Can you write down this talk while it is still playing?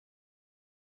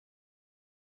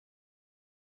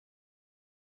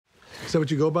Is that what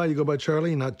you go by? You go by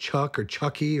Charlie, not Chuck or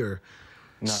Chucky or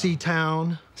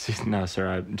Seatown? No,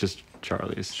 sir. Just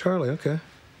Charlie's. Charlie, okay.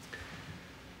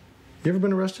 You ever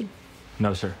been arrested?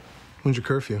 No, sir. When's your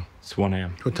curfew? It's 1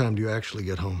 a.m. What time do you actually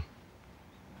get home?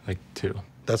 Like 2.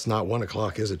 That's not 1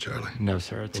 o'clock, is it, Charlie? No,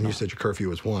 sir. It's and not. you said your curfew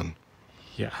was 1.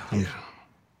 Yeah. Yeah.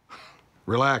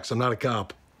 Relax, I'm not a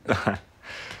cop. How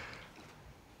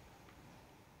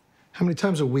many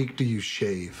times a week do you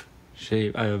shave?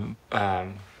 Shave?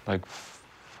 Like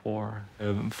 4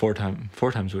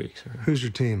 times a week, sir. Who's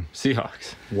your team?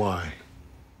 Seahawks. Why?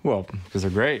 Well, because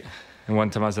they're great. And one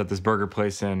time I was at this burger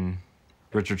place and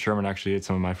Richard Sherman actually ate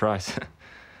some of my fries.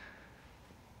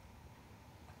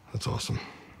 That's awesome.